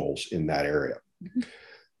atolls in that area. Mm-hmm.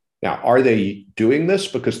 Now, are they doing this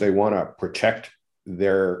because they want to protect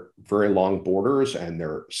their very long borders and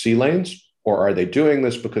their sea lanes? Or are they doing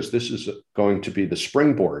this because this is going to be the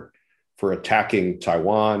springboard for attacking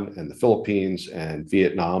Taiwan and the Philippines and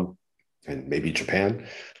Vietnam and maybe Japan,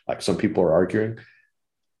 like some people are arguing?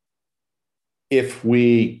 If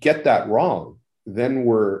we get that wrong, then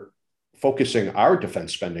we're focusing our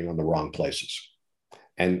defense spending on the wrong places.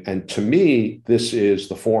 And to me, this is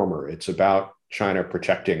the former. It's about China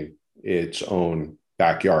protecting its own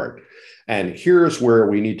backyard. And here's where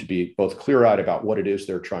we need to be both clear-eyed about what it is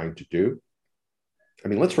they're trying to do. I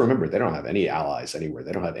mean, let's remember, they don't have any allies anywhere.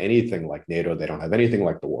 They don't have anything like NATO. They don't have anything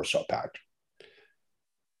like the Warsaw Pact.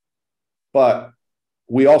 But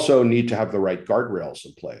we also need to have the right guardrails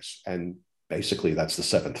in place. And basically, that's the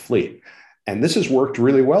Seventh Fleet. And this has worked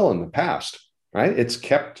really well in the past, right? It's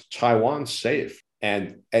kept Taiwan safe,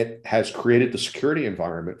 and it has created the security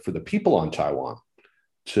environment for the people on Taiwan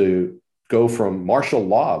to go from martial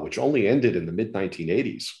law, which only ended in the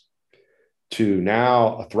mid-1980s, to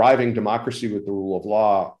now a thriving democracy with the rule of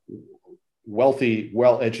law, wealthy,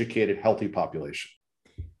 well-educated, healthy population.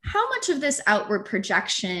 How much of this outward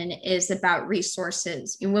projection is about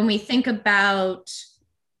resources? When we think about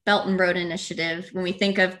Belt and Road Initiative, when we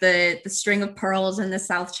think of the string of pearls in the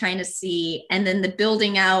South China Sea, and then the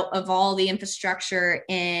building out of all the infrastructure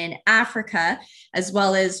in Africa, as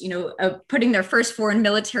well as, putting their first foreign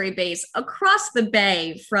military base across the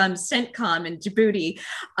bay from CENTCOM in Djibouti,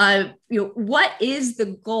 what is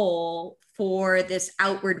the goal for this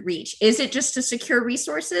outward reach? Is it just to secure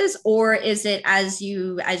resources, or is it, as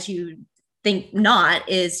you think not,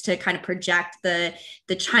 is to kind of project the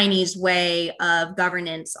Chinese way of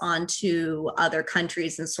governance onto other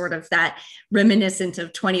countries and sort of that reminiscent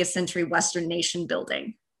of 20th century Western nation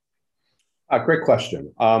building? Great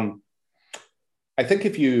question. I think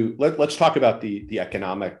let's talk about the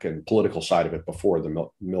economic and political side of it before the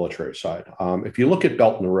military side. If you look at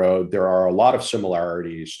Belt and Road, there are a lot of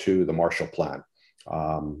similarities to the Marshall Plan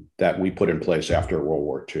that we put in place after World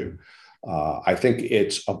War II. I think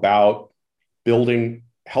it's about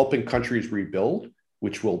helping countries rebuild,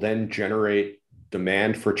 which will then generate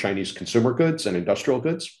demand for Chinese consumer goods and industrial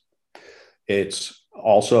goods. It's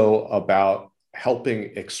also about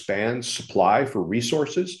helping expand supply for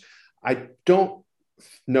resources. I don't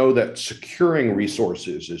know that securing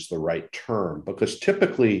resources is the right term, because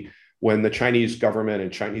typically when the Chinese government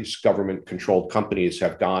and Chinese government-controlled companies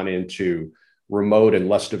have gone into remote and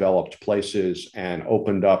less developed places and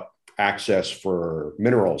opened up access for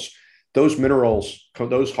minerals, those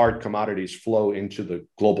hard commodities flow into the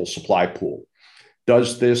global supply pool.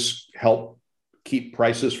 Does this help keep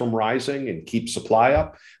prices from rising and keep supply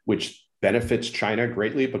up, which benefits China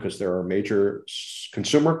greatly because they're a major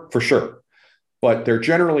consumer? For sure. But they're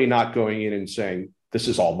generally not going in and saying, this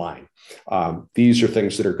is all mine. These are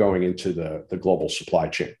things that are going into the global supply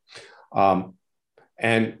chain.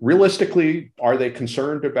 And realistically, are they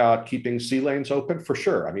concerned about keeping sea lanes open? For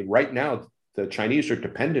sure. I mean, right now, the Chinese are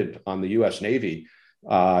dependent on the US Navy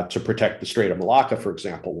to protect the Strait of Malacca, for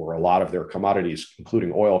example, where a lot of their commodities,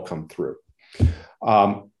 including oil, come through.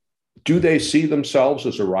 Do they see themselves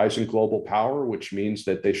as a rising global power, which means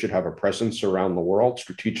that they should have a presence around the world,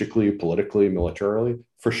 strategically, politically, militarily?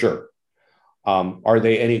 For sure. Are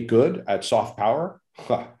they any good at soft power?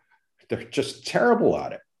 They're just terrible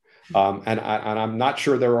at it. And I'm not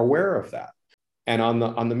sure they're aware of that. And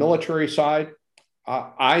on the military side,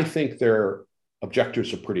 I think their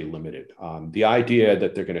objectives are pretty limited. The idea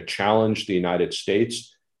that they're going to challenge the United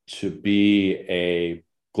States to be a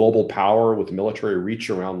global power with military reach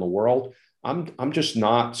around the world, I'm just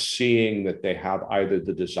not seeing that they have either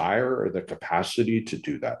the desire or the capacity to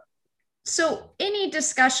do that. So any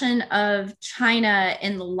discussion of China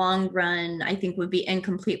in the long run, I think, would be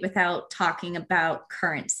incomplete without talking about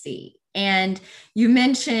currency. And you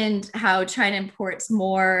mentioned how China imports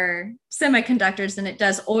more semiconductors than it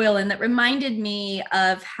does oil. And that reminded me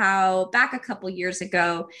of how back a couple years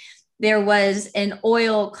ago, there was an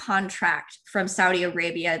oil contract from Saudi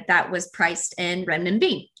Arabia that was priced in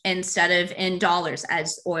renminbi instead of in dollars,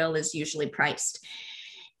 as oil is usually priced.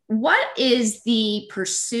 What is the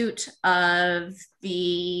pursuit of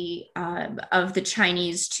the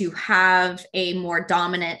Chinese to have a more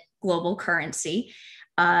dominant global currency?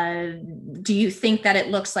 Do you think that it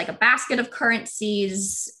looks like a basket of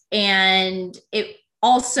currencies? And it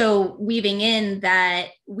also weaving in that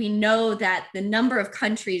we know that the number of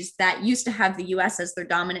countries that used to have the US as their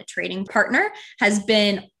dominant trading partner has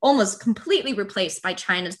been almost completely replaced by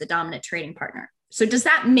China as the dominant trading partner. So does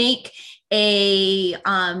that make a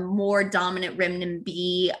more dominant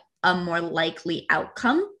renminbi a more likely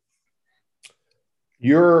outcome?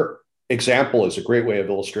 Your example is a great way of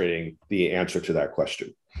illustrating the answer to that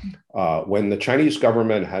question. When the Chinese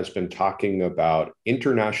government has been talking about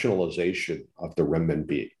internationalization of the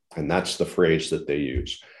renminbi, and that's the phrase that they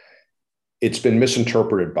use, it's been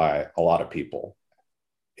misinterpreted by a lot of people.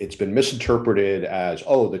 It's been misinterpreted as,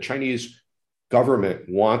 oh, the Chinese government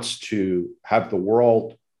wants to have the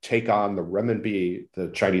world take on the renminbi, the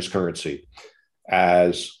Chinese currency,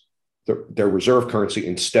 as their reserve currency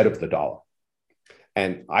instead of the dollar.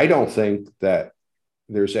 And I don't think that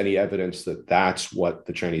there's any evidence that that's what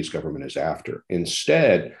the Chinese government is after.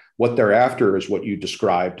 Instead, what they're after is what you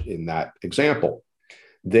described in that example.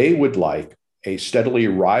 They would like a steadily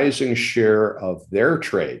rising share of their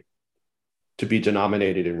trade to be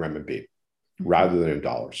denominated in renminbi rather than in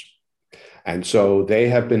dollars. And so they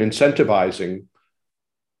have been incentivizing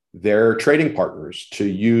their trading partners to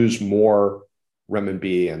use more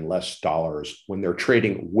renminbi and less dollars when they're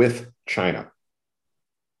trading with China.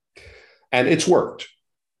 And it's worked.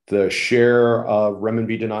 The share of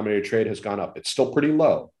renminbi denominated trade has gone up. It's still pretty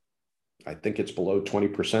low. I think it's below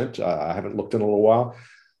 20%. I haven't looked in a little while.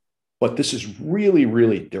 But this is really,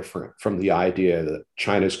 really different from the idea that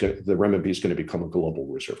the renminbi is going to become a global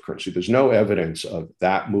reserve currency. There's no evidence of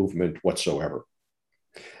that movement whatsoever.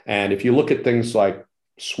 And if you look at things like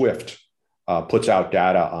SWIFT puts out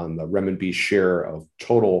data on the renminbi share of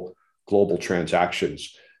total global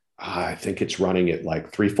transactions, I think it's running at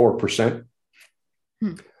like 3-4%.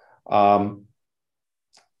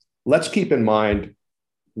 Let's keep in mind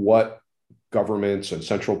what governments and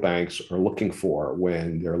central banks are looking for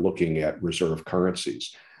when they're looking at reserve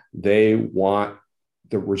currencies. They want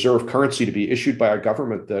the reserve currency to be issued by a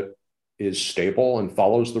government that is stable and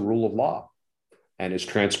follows the rule of law and is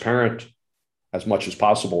transparent as much as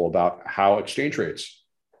possible about how exchange rates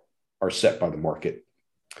are set by the market.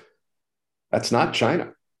 That's not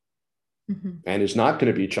China, and is not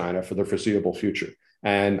going to be China for the foreseeable future.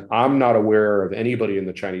 And I'm not aware of anybody in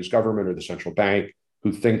the Chinese government or the central bank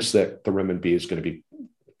who thinks that the renminbi is going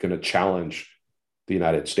to challenge the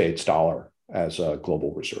United States dollar as a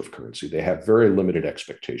global reserve currency. They have very limited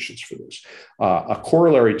expectations for this. A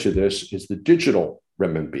corollary to this is the digital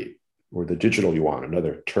renminbi, or the digital yuan,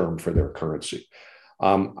 another term for their currency.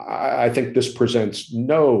 I think this presents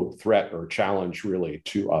no threat or challenge really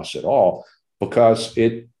to us at all, because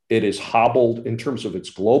it is hobbled in terms of its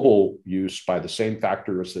global use by the same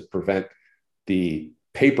factors that prevent the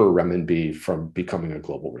paper renminbi from becoming a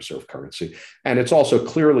global reserve currency. And it's also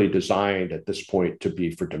clearly designed at this point to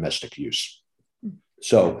be for domestic use.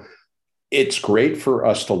 So it's great for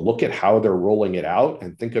us to look at how they're rolling it out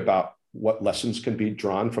and think about what lessons can be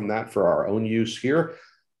drawn from that for our own use here.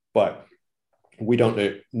 But we don't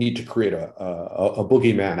need to create a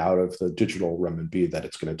boogeyman out of the digital renminbi that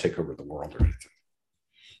it's going to take over the world or anything.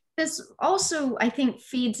 This also, I think,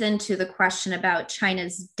 feeds into the question about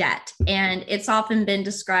China's debt. And it's often been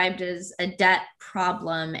described as a debt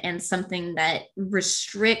problem and something that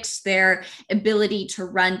restricts their ability to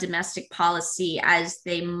run domestic policy as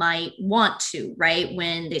they might want to, right?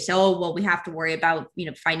 When they say, oh, well, we have to worry about,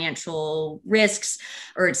 financial risks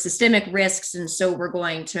or systemic risks. And so we're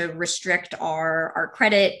going to restrict our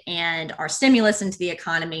credit and our stimulus into the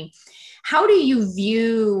economy. How do you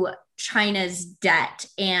view China's debt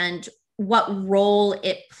and what role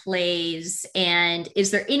it plays? And is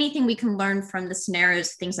there anything we can learn from the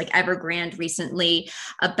scenarios, things like Evergrande recently,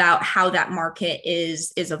 about how that market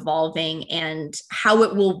is evolving and how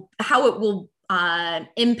it will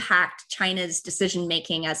impact China's decision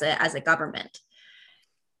making as a government?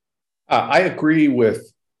 I agree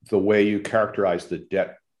with the way you characterize the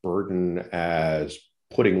debt burden as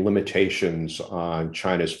putting limitations on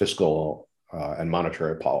China's fiscal and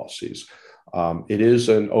monetary policies. It is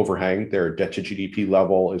an overhang. Their debt to GDP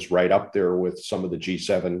level is right up there with some of the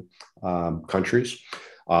G7 countries.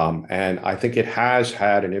 And I think it has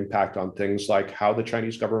had an impact on things like how the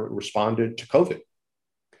Chinese government responded to COVID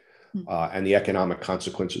and the economic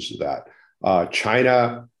consequences of that.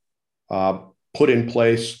 China put in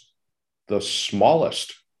place the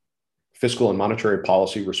smallest fiscal and monetary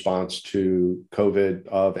policy response to COVID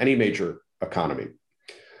of any major economy.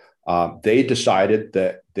 They decided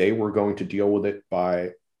that they were going to deal with it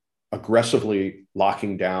by aggressively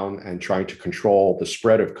locking down and trying to control the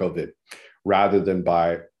spread of COVID rather than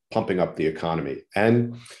by pumping up the economy.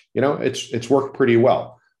 And, it's worked pretty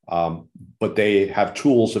well. But they have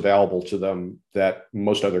tools available to them that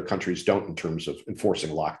most other countries don't in terms of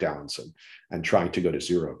enforcing lockdowns and trying to go to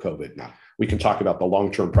zero COVID. Now, we can talk about the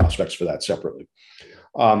long-term prospects for that separately.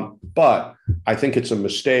 But I think it's a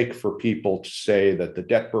mistake for people to say that the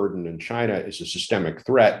debt burden in China is a systemic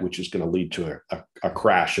threat, which is going to lead to a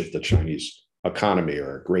crash of the Chinese economy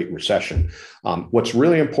or a great recession. What's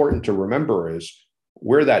really important to remember is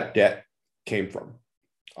where that debt came from.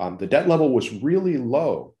 The debt level was really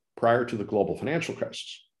low prior to the global financial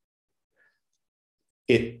crisis.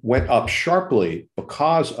 It went up sharply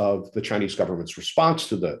because of the Chinese government's response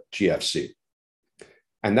to the GFC.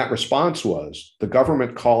 And that response was the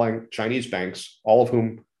government calling Chinese banks, all of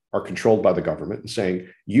whom are controlled by the government, and saying,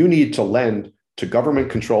 you need to lend to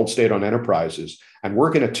government-controlled state-owned enterprises And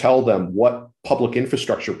we're going to tell them what public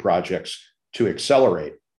infrastructure projects to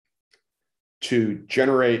accelerate, to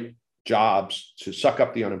generate jobs, to suck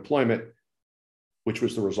up the unemployment, which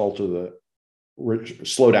was the result of the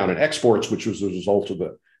slowdown in exports, which was the result of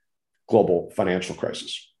the global financial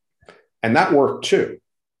crisis. And that worked too.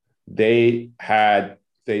 They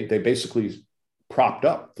basically propped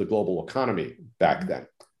up the global economy back then,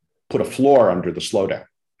 put a floor under the slowdown.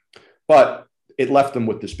 But it left them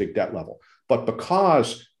with this big debt level. But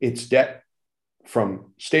because it's debt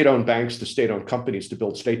from state-owned banks to state-owned companies to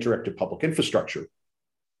build state-directed public infrastructure,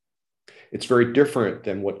 it's very different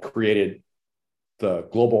than what created the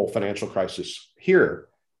global financial crisis here.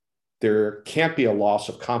 There can't be a loss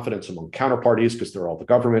of confidence among counterparties because they're all the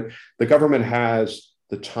government. The government has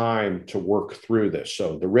the time to work through this.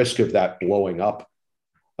 So the risk of that blowing up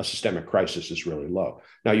a systemic crisis is really low.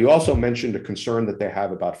 Now, you also mentioned a concern that they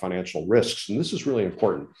have about financial risks, and this is really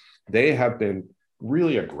important. They have been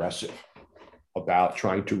really aggressive about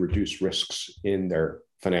trying to reduce risks in their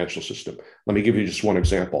financial system. Let me give you just one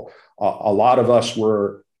example. A lot of us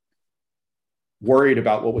were worried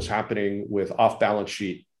about what was happening with off-balance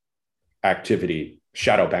sheet activity,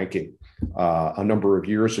 shadow banking, a number of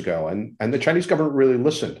years ago. And the Chinese government really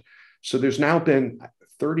listened. So there's now been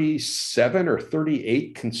 37 or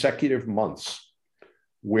 38 consecutive months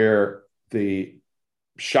where the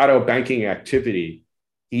shadow banking activity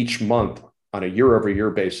each month on a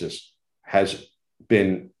year-over-year basis has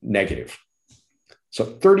been negative. So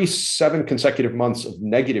 37 consecutive months of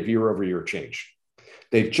negative year-over-year change.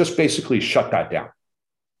 They've just basically shut that down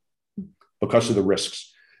because of the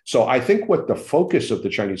risks. So I think what the focus of the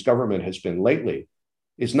Chinese government has been lately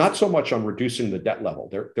is not so much on reducing the debt level.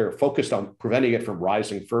 They're focused on preventing it from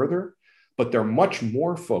rising further, but they're much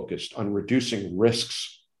more focused on reducing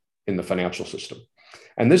risks in the financial system.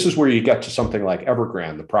 And this is where you get to something like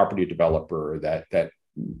Evergrande, the property developer that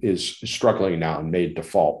is struggling now and made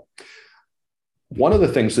default. One of the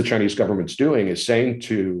things the Chinese government's doing is saying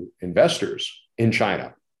to investors in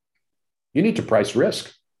China, you need to price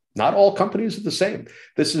risk. Not all companies are the same.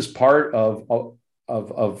 This is part of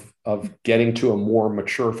getting to a more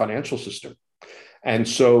mature financial system. And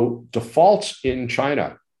so defaults in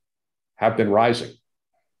China have been rising.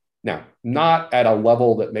 Now, not at a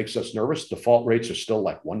level that makes us nervous. Default rates are still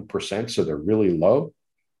like 1%, so they're really low.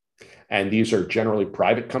 And these are generally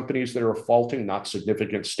private companies that are defaulting, not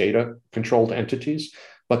significant state-controlled entities.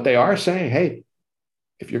 But they are saying, hey,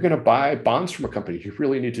 if you're going to buy bonds from a company, you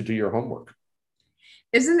really need to do your homework.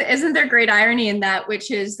 Isn't there great irony in that,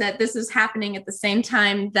 which is that this is happening at the same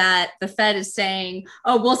time that the Fed is saying,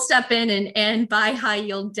 oh, we'll step in and buy high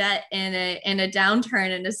yield debt in a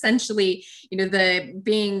downturn, and essentially, the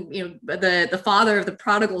father of the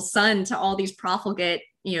prodigal son to all these profligate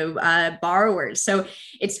borrowers. So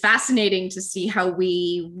it's fascinating to see how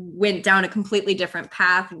we went down a completely different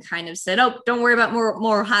path and kind of said, oh, don't worry about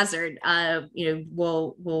moral hazard.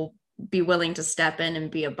 We'll be willing to step in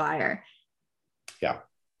and be a buyer. Yeah,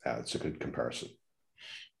 that's a good comparison.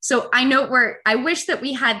 So I wish that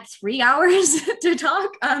we had 3 hours to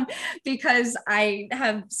talk because I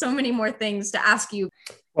have so many more things to ask you.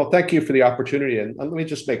 Well, thank you for the opportunity. And let me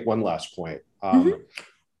just make one last point.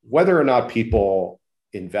 Whether or not people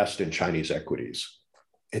invest in Chinese equities,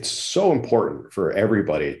 it's so important for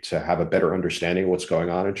everybody to have a better understanding of what's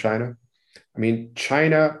going on in China. I mean,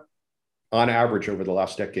 China, on average, over the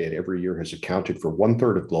last decade, every year has accounted for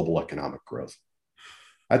 1/3 of global economic growth.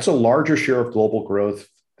 That's a larger share of global growth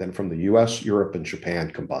than from the US, Europe, and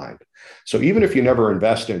Japan combined. So even if you never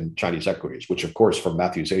invest in Chinese equities, which of course from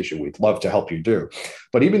Matthews Asia, we'd love to help you do,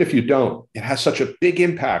 but even if you don't, it has such a big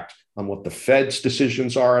impact on what the Fed's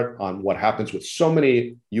decisions are, on what happens with so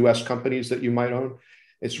many US companies that you might own.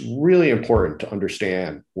 It's really important to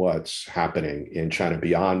understand what's happening in China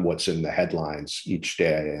beyond what's in the headlines each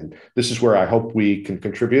day. And this is where I hope we can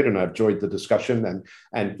contribute. And I've enjoyed the discussion.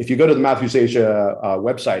 And if you go to the Matthews Asia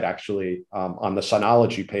website, actually, on the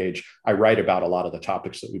Sinology page, I write about a lot of the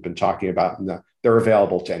topics that we've been talking about, and they're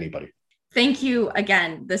available to anybody. Thank you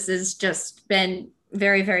again. This has just been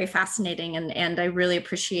very, very fascinating. And I really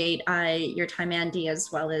appreciate your time, Andy, as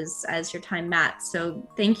well as your time, Matt. So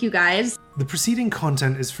thank you, guys. The preceding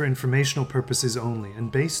content is for informational purposes only and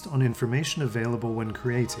based on information available when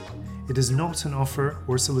created. It is not an offer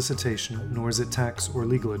or solicitation, nor is it tax or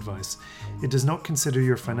legal advice. It does not consider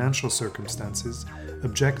your financial circumstances,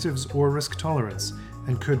 objectives, or risk tolerance,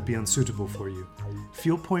 and could be unsuitable for you.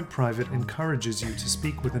 FieldPoint Private encourages you to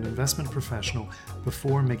speak with an investment professional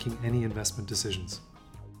before making any investment decisions.